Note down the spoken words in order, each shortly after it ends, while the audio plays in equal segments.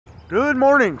Good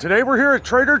morning. Today we're here at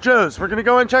Trader Joe's. We're going to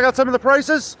go and check out some of the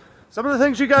prices, some of the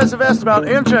things you guys have asked about,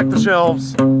 and check the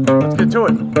shelves. Let's get to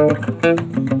it.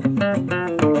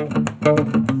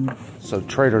 So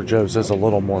Trader Joe's is a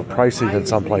little more pricey than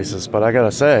some places, but I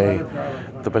gotta say,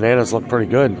 the bananas look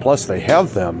pretty good. And plus they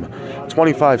have them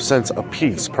 25 cents a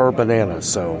piece per banana,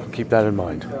 so keep that in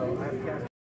mind.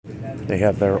 They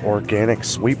have their organic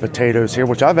sweet potatoes here,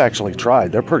 which I've actually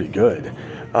tried. They're pretty good.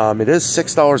 It is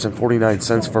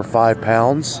 $6.49 for 5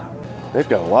 pounds. They've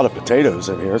got a lot of potatoes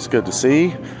in here. It's good to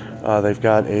see. They've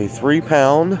got a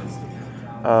 3-pound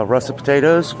russet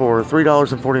potatoes for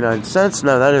 $3.49.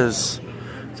 No, is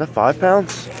that 5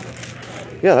 pounds?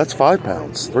 Yeah, that's 5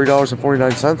 pounds.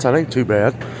 $3.49. That ain't too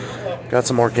bad. Got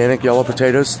some organic yellow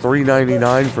potatoes,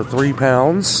 $3.99 for 3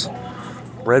 pounds.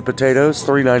 Red potatoes,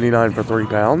 $3.99 for 3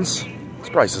 pounds. These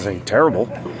prices ain't terrible.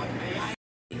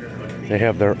 They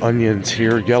have their onions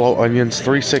here. Yellow onions,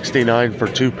 $3.69 for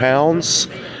 2 pounds.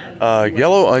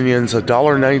 Yellow onions,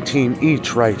 $1.19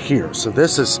 each right here. So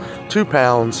this is 2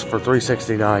 pounds for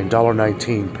 $3.69,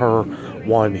 $1.19 per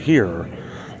one here.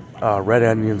 Red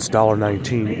onions,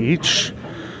 $1.19 each.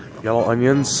 Yellow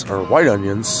onions, or white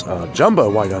onions, jumbo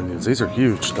white onions. These are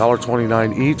huge,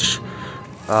 $1.29 each.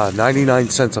 99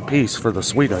 cents a piece for the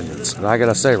sweet onions. And I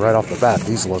gotta say right off the bat,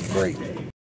 these look great.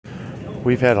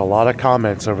 We've had a lot of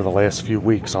comments over the last few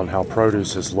weeks on how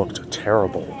produce has looked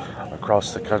terrible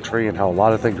across the country and how a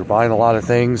lot of things, you're buying a lot of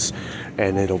things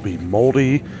and it'll be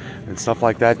moldy and stuff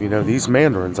like that. You know, these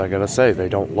mandarins, I gotta say, they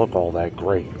don't look all that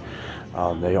great.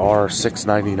 They are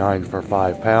 $6.99 for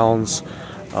 5 pounds.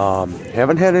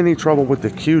 Haven't had any trouble with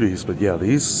the cuties, but yeah,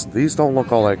 these don't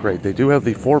look all that great. They do have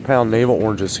the 4-pound navel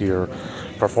oranges here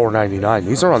for $4.99.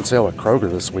 These are on sale at Kroger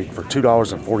this week for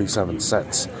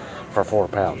 $2.47 for 4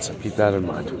 pounds. So keep that in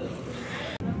mind.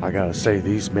 I gotta say,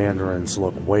 these mandarins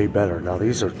look way better. Now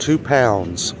these are 2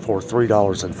 pounds for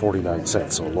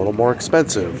 $3.49, so a little more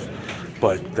expensive,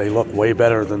 but they look way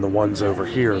better than the ones over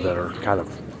here that are kind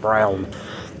of brown.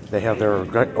 They have their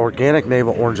organic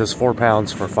navel oranges, 4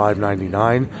 pounds for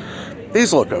 $5.99.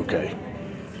 These look okay.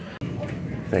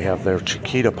 They have their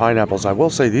Chiquita pineapples. I will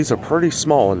say these are pretty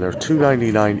small and they're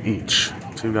 $2.99 each.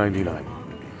 $2.99.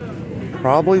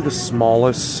 Probably the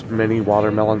smallest mini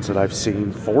watermelons that I've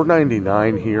seen.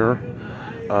 $4.99 here,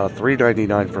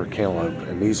 $3.99 for a cantaloupe,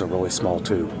 and these are really small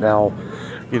too. Now,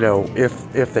 you know,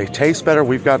 if they taste better,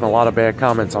 we've gotten a lot of bad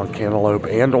comments on cantaloupe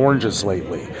and oranges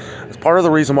lately. It's part of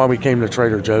the reason why we came to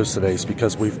Trader Joe's today is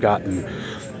because we've gotten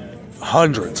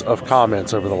hundreds of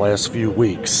comments over the last few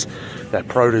weeks that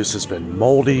produce has been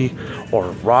moldy or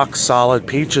rock solid.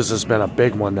 Peaches has been a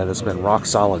big one that has been rock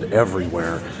solid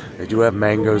everywhere. They do have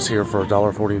mangoes here for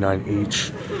 $1.49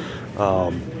 each.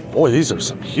 Boy, these are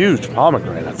some huge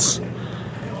pomegranates.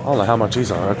 I don't know how much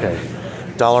these are. Okay,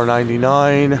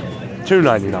 $1.99,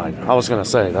 $2.99. I was gonna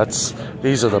say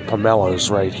these are the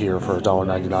pomelos right here for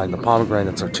 $1.99. The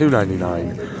pomegranates are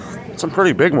 $2.99. Some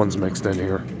pretty big ones mixed in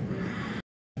here.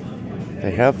 They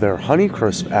have their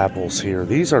Honeycrisp apples here.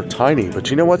 These are tiny,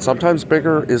 but you know what? Sometimes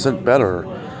bigger isn't better.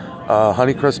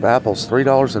 Honeycrisp apples,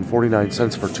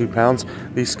 $3.49 for 2 pounds.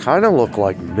 These kind of look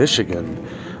like Michigan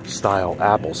style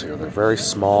apples here. They're very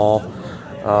small.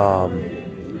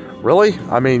 Really?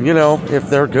 I mean, you know, if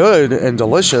they're good and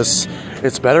delicious,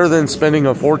 it's better than spending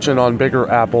a fortune on bigger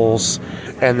apples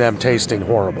and them tasting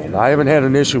horrible. Now, I haven't had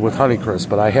an issue with Honeycrisp,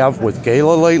 but I have with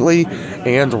Gala lately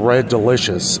and Red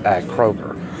Delicious at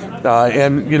Kroger.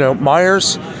 And, you know,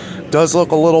 Myers does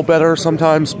look a little better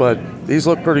sometimes, but these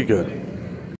look pretty good.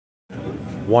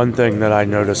 One thing that I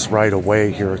noticed right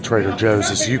away here at Trader Joe's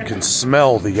is you can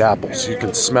smell the apples. You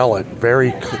can smell it.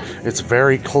 It's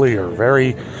very clear,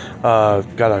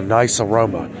 got a nice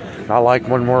aroma. Not like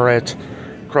when we're at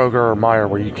Kroger or Meijer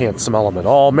where you can't smell them at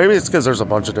all. Maybe it's because there's a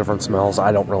bunch of different smells.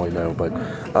 I don't really know.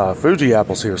 But Fuji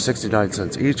apples here, 69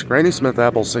 cents each. Granny Smith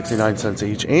apples, 69 cents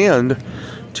each. And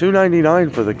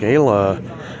 $2.99 for the Gala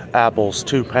apples,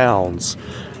 2 pounds.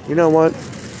 You know what?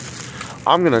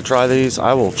 I'm going to try these.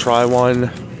 I will try one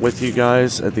with you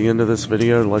guys at the end of this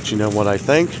video to let you know what I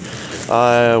think.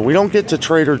 We don't get to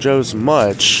Trader Joe's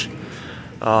much,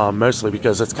 mostly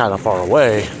because it's kind of far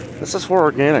away. This is for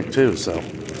organic too, so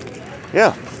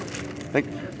yeah, I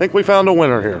think we found a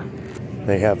winner here.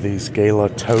 They have these Gala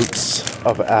totes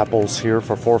of apples here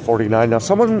for $4.49. Now,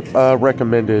 someone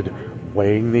recommended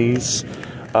weighing these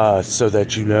so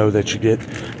that you know that you get,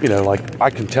 you know, like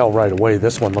I can tell right away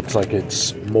this one looks like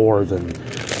it's more than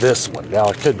this one. Now,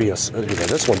 it could be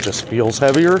this one just feels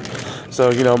heavier, so,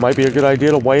 you know, it might be a good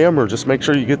idea to weigh them or just make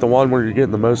sure you get the one where you're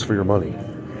getting the most for your money.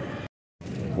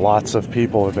 Lots of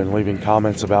people have been leaving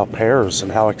comments about pears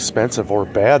and how expensive or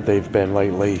bad they've been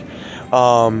lately.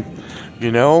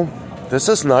 You know, this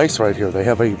is nice right here. They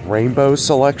have a rainbow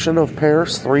selection of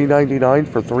pears, $3.99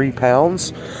 for 3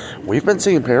 pounds. We've been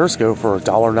seeing pears go for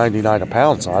 $1.99 a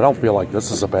pound, so I don't feel like this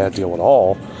is a bad deal at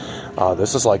all.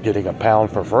 This is like getting a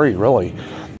pound for free, really.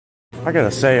 I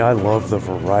gotta say, I love the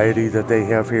variety that they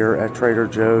have here at Trader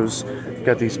Joe's.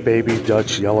 Got these baby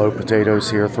Dutch yellow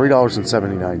potatoes here,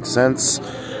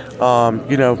 $3.79.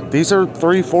 You know, these are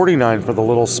 $3.49 for the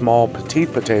little small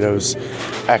petite potatoes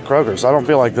at Kroger's. I don't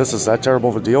feel like this is that terrible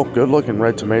of a deal. Good looking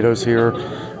red tomatoes here,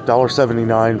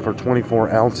 $1.79 for 24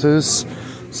 ounces.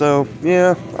 So,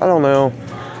 yeah, I don't know.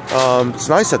 It's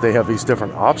nice that they have these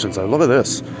different options. Look at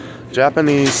this.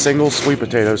 Japanese single sweet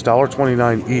potatoes,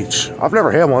 $1.29 each. I've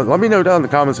never had one. Let me know down in the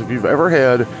comments if you've ever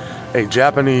had a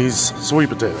Japanese sweet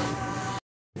potato.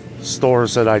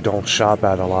 Stores that I don't shop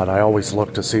at a lot, I always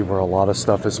look to see where a lot of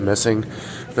stuff is missing.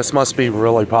 This must be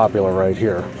really popular right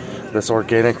here. This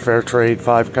organic fair trade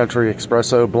 5 country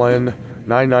espresso blend,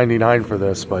 $9.99 for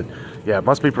this, but yeah, it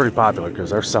must be pretty popular because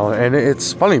they're selling it. And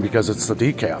it's funny because it's the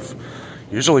decaf.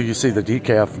 Usually you see the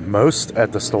decaf most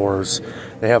at the stores.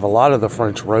 They have a lot of the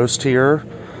French roast here.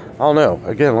 I don't know.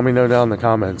 Again, let me know down in the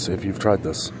comments if you've tried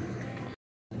this.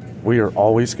 We are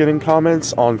always getting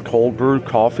comments on cold brew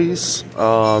coffees.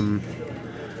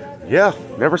 Yeah,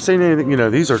 never seen anything. You know,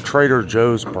 these are Trader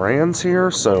Joe's brands here.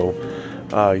 So,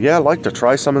 yeah, I'd like to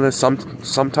try some of this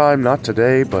sometime. Not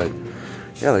today, but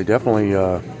yeah, they definitely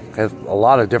have a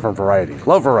lot of different variety.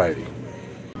 Love variety.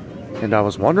 And I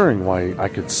was wondering why I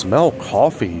could smell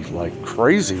coffee like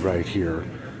crazy right here.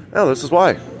 Oh, this is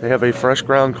why. They have a fresh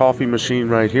ground coffee machine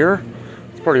right here.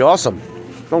 It's pretty awesome.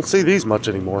 Don't see these much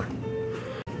anymore.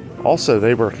 Also,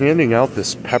 they were handing out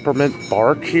this peppermint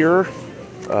bark here.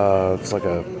 It's like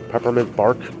a peppermint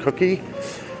bark cookie.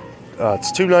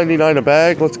 It's $2.99 a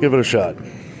bag. Let's give it a shot.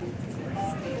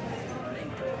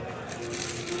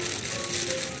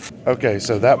 Okay,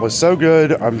 so that was so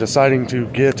good, I'm deciding to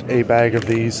get a bag of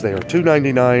these. They are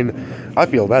 $2.99. I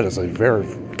feel that is a very,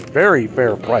 very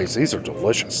fair price. These are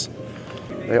delicious.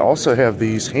 They also have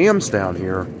these hams down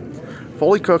here.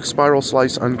 Fully cooked spiral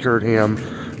slice uncured ham,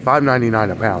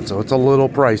 $5.99 a pound. So it's a little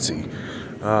pricey.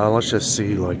 Let's just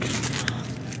see, like,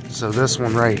 so this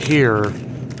one right here,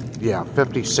 yeah,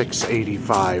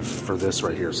 $56.85 for this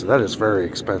right here. So that is very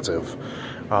expensive.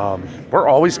 We're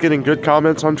always getting good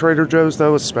comments on Trader Joe's,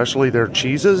 though, especially their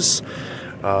cheeses.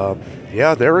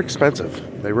 Yeah, they're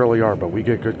expensive. They really are, but we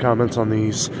get good comments on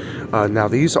these. Now,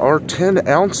 these are 10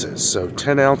 ounces, so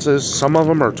 10 ounces. Some of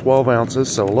them are 12 ounces,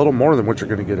 so a little more than what you're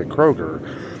going to get at Kroger.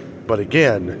 But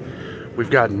again, we've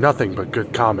got nothing but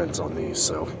good comments on these,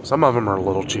 so some of them are a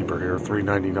little cheaper here,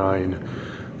 $3.99.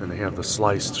 Then they have the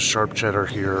sliced sharp cheddar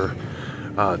here,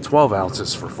 12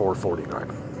 ounces for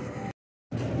 $4.49.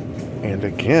 And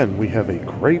again, we have a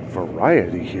great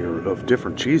variety here of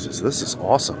different cheeses. This is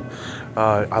awesome.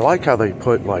 I like how they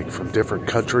put, like, from different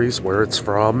countries where it's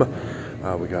from.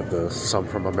 We got some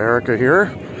from America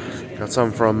here. Got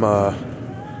some from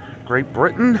Great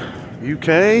Britain,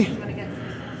 UK.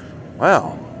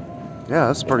 Wow. Yeah,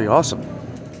 that's pretty awesome.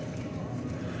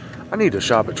 I need to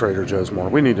shop at Trader Joe's more.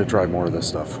 We need to try more of this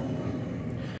stuff.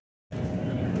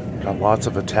 Got lots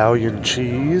of Italian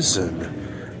cheese and...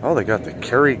 oh, they got the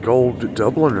Kerrygold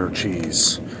Dubliner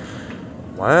cheese.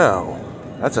 Wow,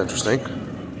 that's interesting.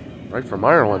 Right from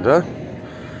Ireland, huh?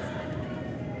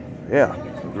 Yeah,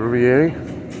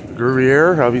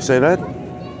 Gruyere, however you say that.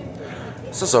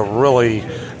 This is a really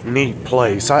neat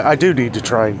place. I do need to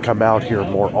try and come out here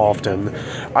more often.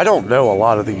 I don't know a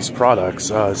lot of these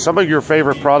products. Some of your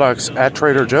favorite products at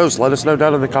Trader Joe's, let us know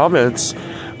down in the comments.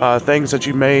 Things that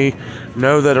you may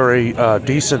know that are a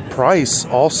decent price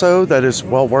also that is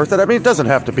well worth it. I mean, it doesn't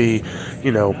have to be,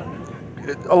 you know,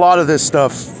 a lot of this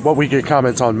stuff, what we get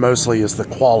comments on mostly is the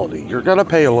quality. You're going to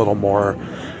pay a little more,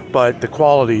 but the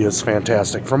quality is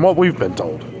fantastic from what we've been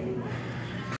told.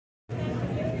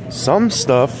 Some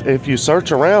stuff, if you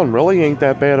search around, really ain't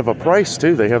that bad of a price,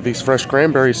 too. They have these fresh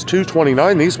cranberries,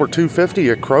 $2.29. These were $2.50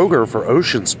 at Kroger for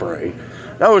Ocean Spray.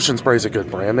 Now, Ocean Spray is a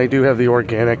good brand. They do have the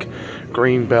organic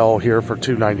Green Bell here for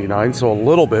 $2.99, so a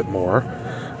little bit more.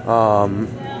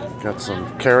 Got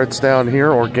some carrots down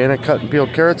here, organic cut and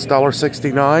peeled carrots,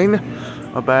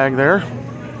 $1.69 a bag there.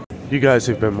 You guys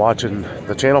who've been watching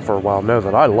the channel for a while know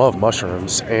that I love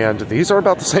mushrooms, and these are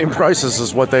about the same prices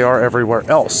as what they are everywhere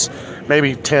else.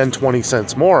 Maybe 10, 20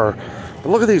 cents more. But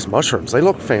look at these mushrooms. They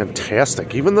look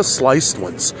fantastic. Even the sliced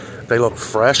ones, they look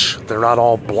fresh. They're not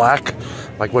all black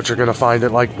like what you're going to find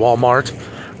at like Walmart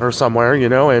or somewhere, you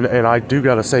know. And I do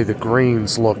got to say the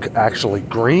greens look actually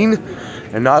green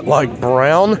and not like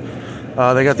brown.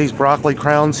 They got these broccoli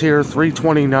crowns here,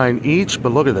 $3.29 each.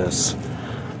 But look at this.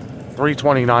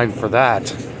 $3.29 for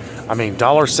that. I mean,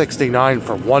 $1.69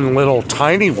 for one little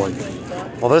tiny one.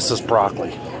 Well, this is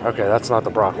broccoli. Okay, that's not the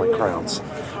broccoli crowns.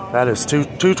 That is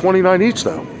 $2.29 each,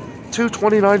 though.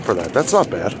 $2.29 for that. That's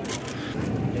not bad.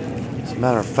 As a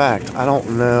matter of fact, I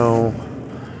don't know.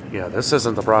 Yeah, this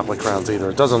isn't the broccoli crowns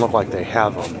either. It doesn't look like they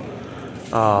have them.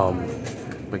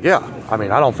 But yeah, I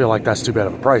mean, I don't feel like that's too bad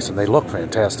of a price, and they look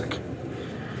fantastic.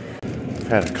 I've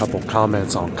had a couple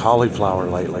comments on cauliflower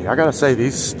lately. I gotta say,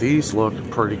 these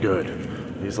look pretty good.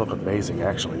 These look amazing,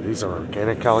 actually. These are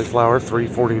organic cauliflower,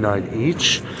 $3.49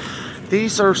 each.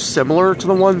 These are similar to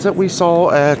the ones that we saw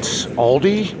at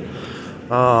Aldi.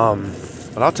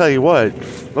 But I'll tell you what,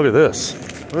 look at this.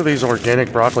 Look at these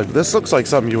organic broccoli. This looks like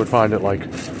something you would find at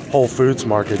like Whole Foods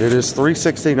Market. It is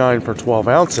 $3.69 for 12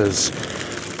 ounces.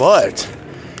 But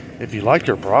if you like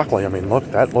your broccoli, I mean, look,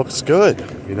 that looks good.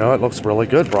 You know, it looks really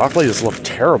good. Broccoli has looked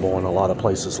terrible in a lot of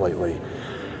places lately.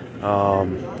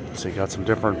 So you got some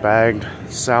different bagged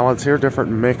salads here, different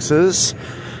mixes.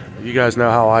 You guys know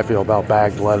how I feel about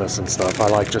bagged lettuce and stuff. I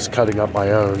like just cutting up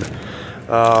my own.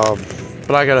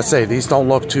 But I gotta say, these don't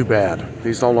look too bad.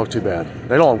 These don't look too bad.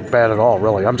 They don't look bad at all,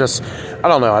 really. I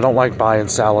don't know. I don't like buying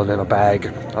salad in a bag.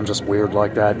 I'm just weird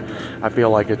like that. I feel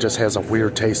like it just has a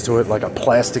weird taste to it, like a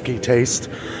plasticky taste.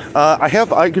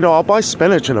 I'll buy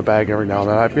spinach in a bag every now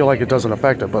and then. I feel like it doesn't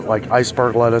affect it, but like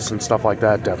iceberg lettuce and stuff like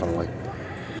that, definitely.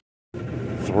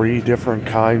 3 different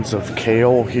kinds of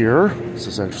kale here. This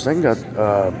is interesting. Got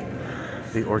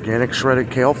the organic shredded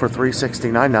kale for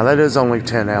 $3.69. Now that is only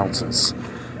 10 ounces.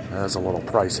 That is a little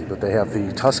pricey, but they have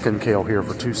the Tuscan kale here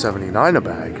for $2.79 a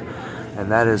bag, and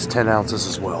that is 10 ounces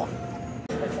as well.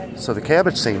 So the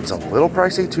cabbage seems a little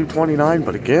pricey, $2.29,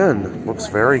 but again, looks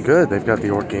very good. They've got the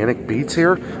organic beets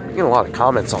here. I'm getting a lot of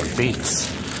comments on beets.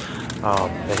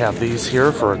 They have these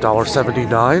here for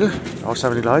 $1.79.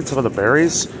 $1.79. Some of the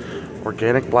berries,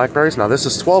 organic blackberries. Now this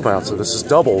is 12 ounces. This is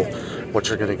double what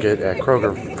you're going to get at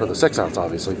Kroger for the 6 ounce,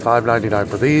 obviously. $5.99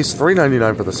 for these,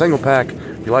 $3.99 for the single pack.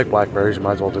 If you like blackberries, you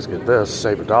might as well just get this,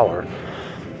 save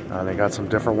 $1. They got some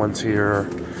different ones here.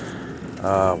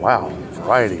 Wow,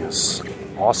 variety is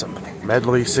awesome.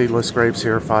 Medley seedless grapes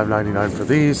here, $5.99 for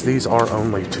these. These are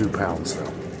only 2 pounds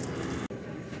though.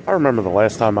 I remember the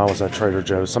last time I was at Trader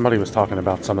Joe's, somebody was talking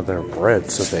about some of their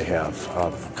breads that they have.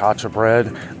 Focaccia bread,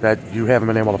 that you haven't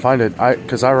been able to find it.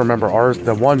 Because I remember ours,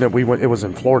 the one that we went, it was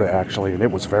in Florida actually, and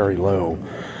it was very low.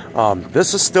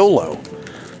 This is still low.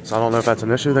 So I don't know if that's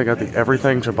an issue. They got the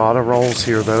everything ciabatta rolls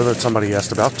here though that somebody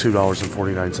asked about,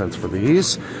 $2.49 for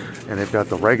these. And they've got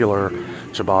the regular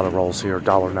ciabatta rolls here,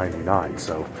 $1.99.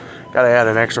 So got to add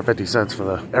an extra 50 cents for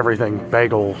the everything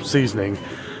bagel seasoning.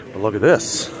 But look at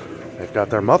this. They've got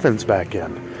their muffins back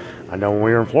in. I know when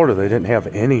we were in Florida, they didn't have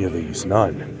any of these,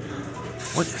 none.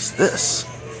 What is this?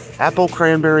 Apple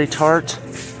cranberry tart.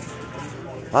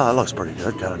 Wow, that looks pretty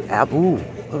good. Got an apple. Ooh,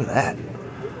 look at that.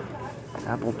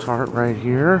 Apple tart right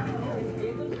here.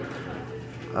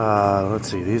 Let's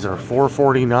see, these are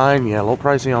 $4.49. Yeah, a little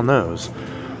pricey on those.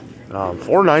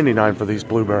 $4.99 for these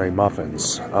blueberry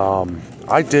muffins.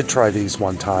 I did try these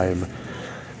one time.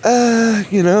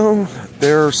 You know,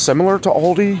 they're similar to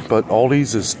Aldi, but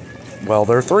Aldi's is, well,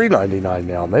 they're $3.99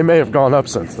 now. They may have gone up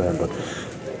since then, but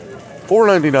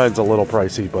 $4.99 is a little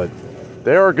pricey, but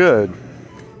they are good.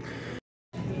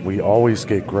 We always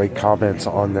get great comments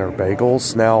on their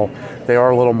bagels. Now, they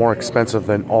are a little more expensive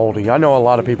than Aldi. I know a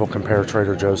lot of people compare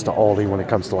Trader Joe's to Aldi when it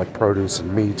comes to like produce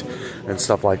and meat and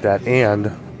stuff like that,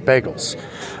 and bagels.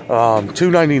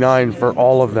 $2.99 for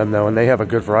all of them though, and they have a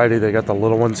good variety. They got the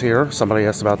little ones here. Somebody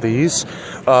asked about these.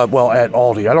 Well, at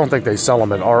Aldi. I don't think they sell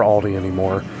them at our Aldi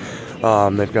anymore.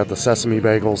 They've got the sesame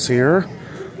bagels here.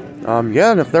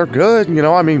 Yeah, and if they're good, you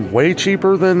know, I mean, way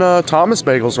cheaper than Thomas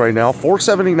Bagels right now.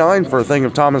 $4.79 for a thing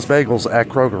of Thomas Bagels at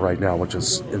Kroger right now, which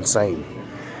is insane.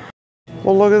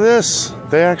 Well, look at this.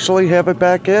 They actually have it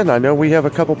back in. I know we have a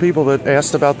couple people that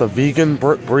asked about the vegan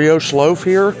brioche loaf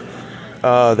here.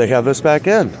 They have this back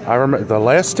in. I remember the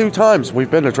last 2 times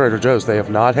we've been to Trader Joe's, they have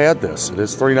not had this. It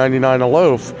is $3.99 a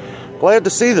loaf. Glad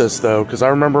to see this, though, because I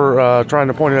remember trying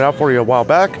to point it out for you a while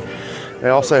back. They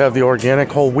also have the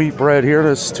organic whole wheat bread here.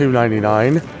 This is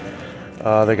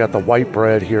 $2.99. They got the white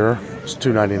bread here. It's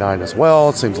 $2.99 as well.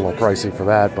 It seems a little pricey for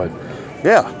that, but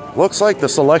yeah, looks like the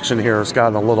selection here has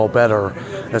gotten a little better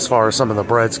as far as some of the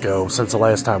breads go since the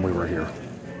last time we were here.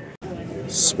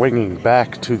 Swinging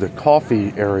back to the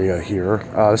coffee area here.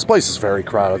 This place is very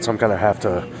crowded, so I'm going to have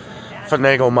to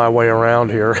finagle my way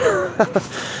around here.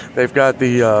 They've got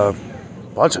the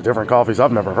bunch of different coffees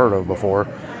I've never heard of before.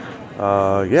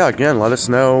 Yeah, again, let us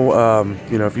know,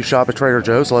 you know, if you shop at Trader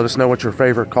Joe's, let us know what your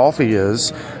favorite coffee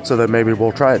is so that maybe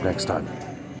we'll try it next time.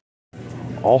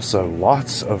 Also,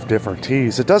 lots of different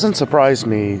teas. It doesn't surprise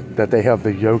me that they have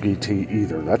the yogi tea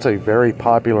either. That's a very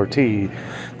popular tea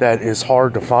that is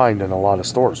hard to find in a lot of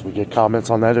stores. We get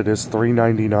comments on that. It is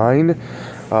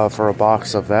 $3.99 for a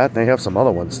box of that. They have some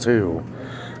other ones too.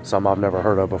 Some I've never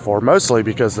heard of before. Mostly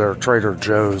because they're Trader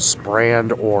Joe's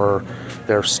brand or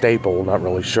their staple. Not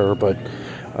really sure, but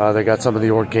they got some of the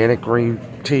organic green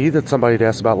tea that somebody had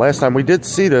asked about last time. We did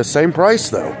see the same price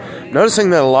though.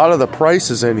 Noticing that a lot of the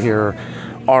prices in here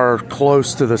are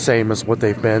close to the same as what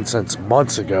they've been since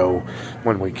months ago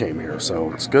when we came here.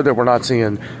 So it's good that we're not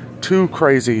seeing too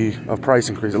crazy of price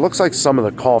increase. It looks like some of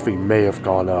the coffee may have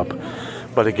gone up.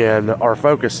 But again, our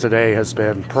focus today has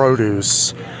been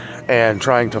produce and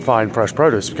trying to find fresh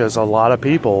produce because a lot of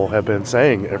people have been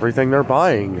saying everything they're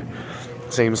buying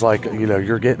seems like, you know,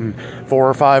 you're getting 4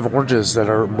 or 5 oranges that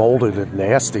are molded and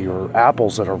nasty, or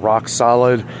apples that are rock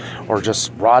solid or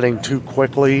just rotting too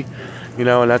quickly. You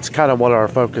know, and that's kind of what our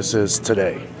focus is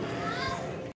today.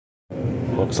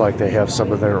 Looks like they have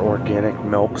some of their organic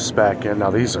milks back in.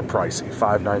 Now, these are pricey,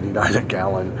 $5.99 a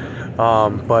gallon.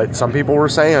 But some people were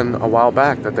saying a while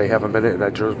back that they haven't been in,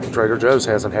 that Trader Joe's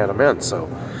hasn't had them in. So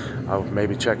I'll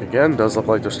maybe check again. Does look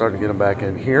like they're starting to get them back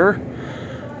in here.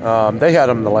 They had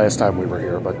them the last time we were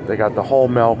here, but they got the whole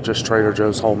milk, just Trader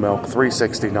Joe's whole milk,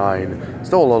 $3.69.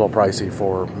 Still a little pricey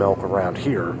for milk around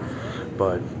here,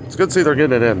 but it's good to see they're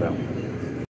getting it in though.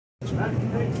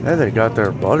 And they got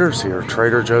their butters here.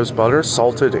 Trader Joe's butter,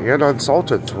 salted and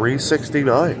unsalted,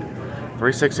 $3.69.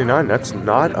 $3.69, that's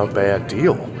not a bad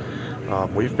deal.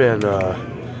 We've been,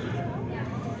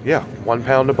 yeah, 1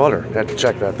 pound of butter. Had to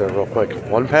check that there real quick.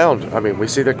 1 pound. I mean, we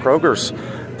see that Kroger's,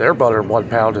 their butter 1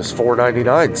 pound is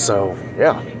 $4.99. So,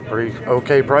 yeah, pretty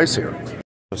okay price here.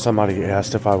 Somebody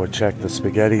asked if I would check the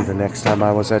spaghetti the next time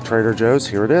I was at Trader Joe's.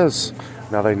 Here it is.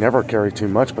 Now, they never carry too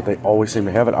much, but they always seem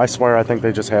to have it. I swear, I think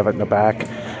they just have it in the back.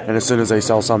 And as soon as they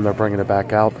sell some, they're bringing it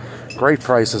back out. Great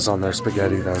prices on their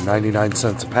spaghetti there. 99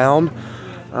 cents a pound.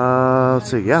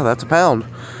 Let's see. Yeah, that's a pound.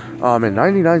 And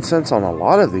 99 cents on a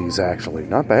lot of these, actually.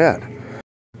 Not bad.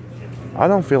 I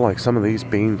don't feel like some of these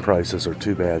bean prices are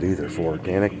too bad either for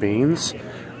organic beans.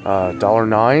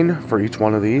 $1.09 for each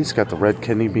one of these. Got the red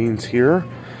kidney beans here.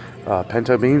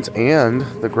 Pinto beans and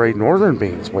the Great Northern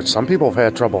beans, which some people have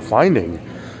had trouble finding.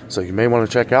 So you may want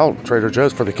to check out Trader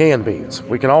Joe's for the canned beans.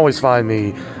 We can always find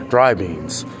the dry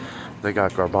beans. They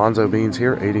got garbanzo beans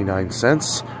here, 89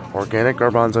 cents. Organic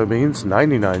garbanzo beans,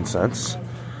 99 cents.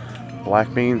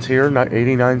 Black beans here,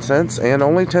 89 cents. And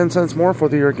only 10 cents more for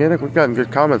the organic. We've gotten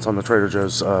good comments on the Trader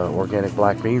Joe's organic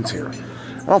black beans here.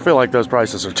 I don't feel like those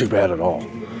prices are too bad at all.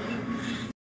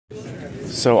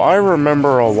 So I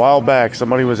remember a while back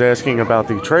somebody was asking about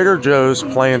the Trader Joe's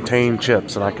plantain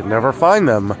chips, and I could never find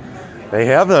them. They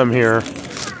have them here,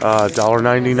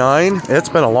 $1.99. It's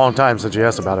been a long time since you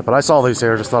asked about it, but I saw these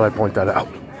here, just thought I'd point that out.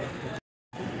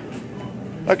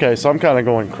 Okay, so I'm kind of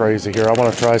going crazy here. I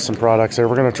want to try some products here.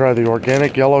 We're going to try the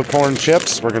organic yellow corn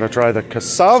chips. We're going to try the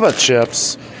cassava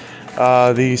chips,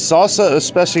 the salsa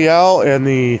especial, and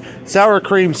the sour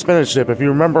cream spinach dip. If you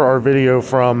remember our video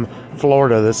from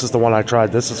Florida, this is the one I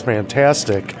tried. This is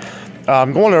fantastic.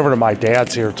 I'm going over to my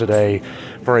dad's here today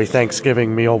for a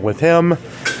Thanksgiving meal with him,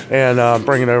 and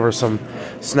bringing over some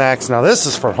snacks. Now this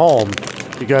is for home.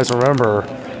 You guys remember,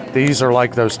 these are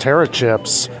like those Terra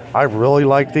chips. I really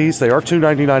like these. They are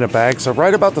 $2.99 a bag, so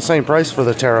right about the same price for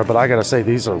the Terra, but I gotta say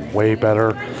these are way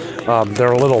better.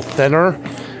 They're a little thinner,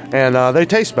 and they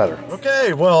taste better.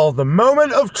 Okay, well, the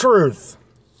moment of truth.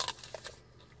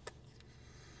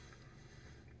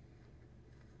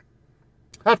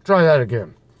 Have to try that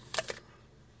again.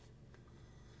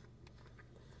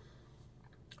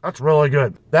 That's really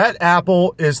good. That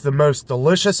apple is the most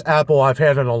delicious apple I've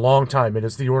had in a long time. It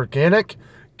is the organic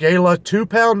Gala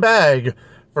 2-pound bag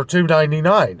for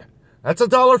 $2.99. That's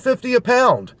 $1.50 a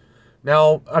pound.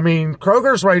 Now, I mean,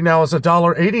 Kroger's right now is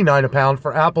 $1.89 a pound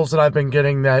for apples that I've been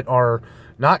getting that are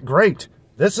not great.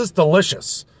 This is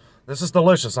delicious. This is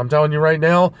delicious. I'm telling you right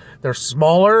now, they're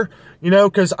smaller, you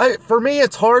know, because for me,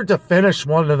 it's hard to finish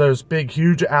one of those big,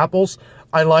 huge apples.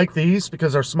 I like these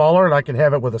because they're smaller and I can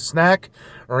have it with a snack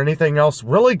or anything else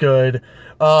really good.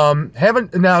 Now,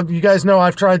 you guys know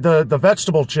I've tried the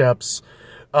vegetable chips.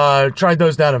 Tried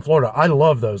those down in Florida. I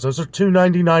love those. Those are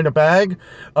 $2.99 a bag.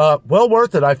 Well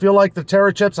worth it. I feel like the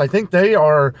Terra chips, I think they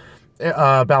are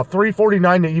about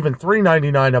 $3.49 to even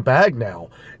 $3.99 a bag now.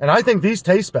 And I think these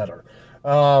taste better.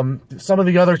 Some of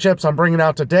the other chips I'm bringing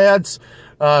out to Dad's.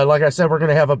 Like I said, we're going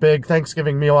to have a big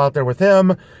Thanksgiving meal out there with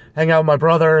him, hang out with my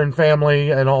brother and family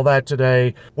and all that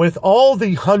today. With all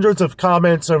the hundreds of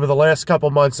comments over the last couple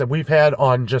months that we've had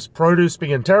on just produce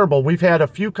being terrible, we've had a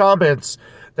few comments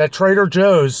that Trader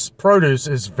Joe's produce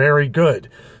is very good.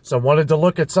 So I wanted to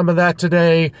look at some of that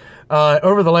today.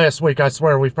 Over the last week, I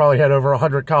swear we've probably had over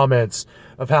 100 comments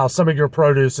of how some of your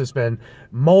produce has been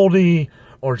moldy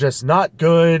or just not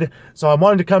good. So I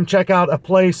wanted to come check out a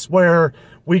place where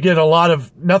we get a lot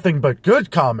of nothing but good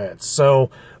comments.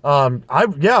 So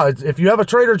if you have a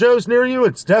Trader Joe's near you,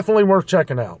 it's definitely worth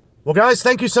checking out. Well, guys,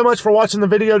 thank you so much for watching the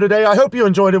video today. I hope you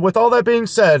enjoyed it. With all that being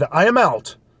said, I am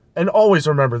out. And always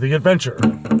remember, the adventure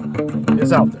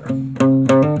is out there.